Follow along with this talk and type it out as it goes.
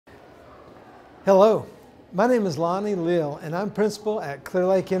Hello, my name is Lonnie Lill and I'm principal at Clear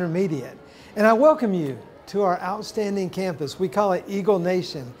Lake Intermediate, and I welcome you to our outstanding campus. We call it Eagle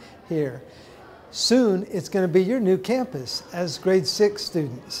Nation here. Soon it's going to be your new campus as grade 6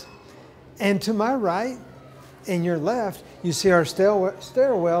 students. And to my right and your left, you see our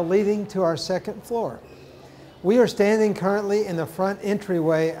stairwell leading to our second floor. We are standing currently in the front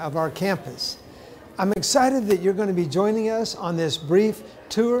entryway of our campus. I'm excited that you're going to be joining us on this brief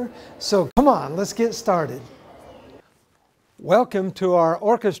tour, so come on, let's get started. Welcome to our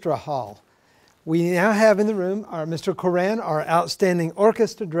orchestra hall. We now have in the room our Mr. Coran, our outstanding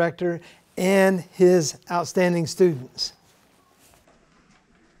orchestra director, and his outstanding students.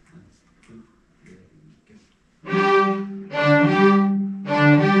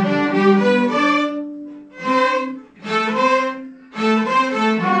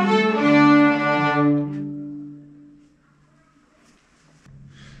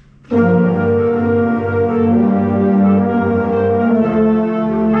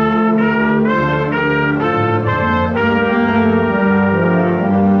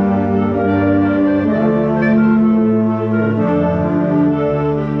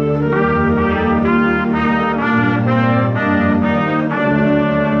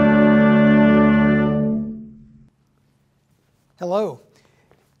 Hello.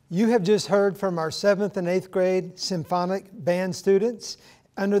 You have just heard from our 7th and 8th grade symphonic band students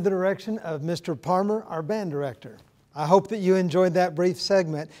under the direction of Mr. Palmer, our band director. I hope that you enjoyed that brief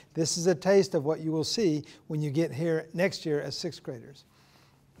segment. This is a taste of what you will see when you get here next year as 6th graders.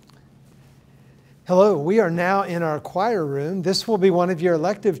 Hello, we are now in our choir room. This will be one of your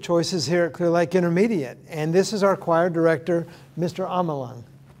elective choices here at Clear Lake Intermediate, and this is our choir director, Mr. Amalang.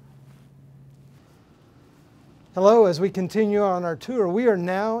 Hello, as we continue on our tour, we are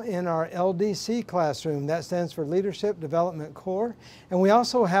now in our LDC classroom. That stands for Leadership Development Corps. And we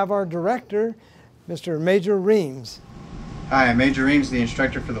also have our director, Mr. Major Reams. Hi, I'm Major Reams, the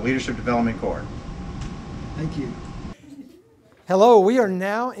instructor for the Leadership Development Corps. Thank you. Hello, we are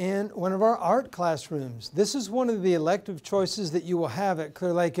now in one of our art classrooms. This is one of the elective choices that you will have at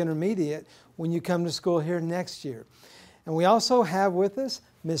Clear Lake Intermediate when you come to school here next year. And we also have with us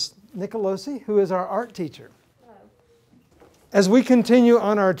Miss Nicolosi, who is our art teacher. As we continue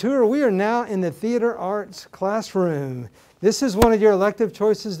on our tour, we are now in the Theater Arts classroom. This is one of your elective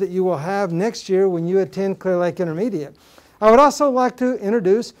choices that you will have next year when you attend Clear Lake Intermediate. I would also like to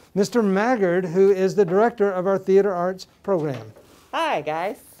introduce Mr. Maggard, who is the director of our Theater Arts program. Hi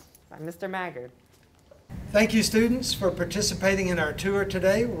guys, I'm Mr. Maggard. Thank you students for participating in our tour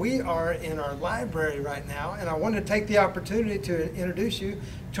today. We are in our library right now, and I want to take the opportunity to introduce you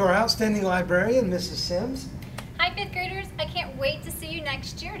to our outstanding librarian, Mrs. Sims. Hi 5th graders, I can't wait to see you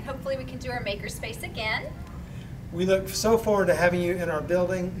next year and hopefully we can do our makerspace again. We look so forward to having you in our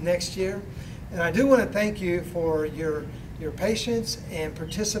building next year. And I do want to thank you for your patience and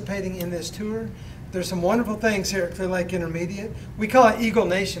participating in this tour. There's some wonderful things here at Clear Lake Intermediate. We call it Eagle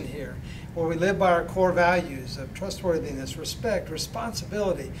Nation here, where we live by our core values of trustworthiness, respect,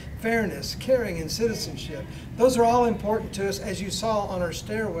 responsibility, fairness, caring, and citizenship. Those are all important to us, as you saw on our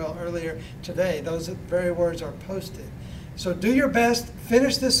stairwell earlier today. Those very words are posted. So do your best,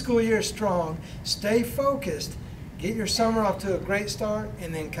 finish this school year strong, stay focused, get your summer off to a great start,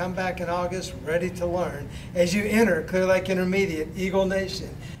 and then come back in August ready to learn as you enter Clear Lake Intermediate, Eagle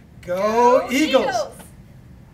Nation. Go Eagles!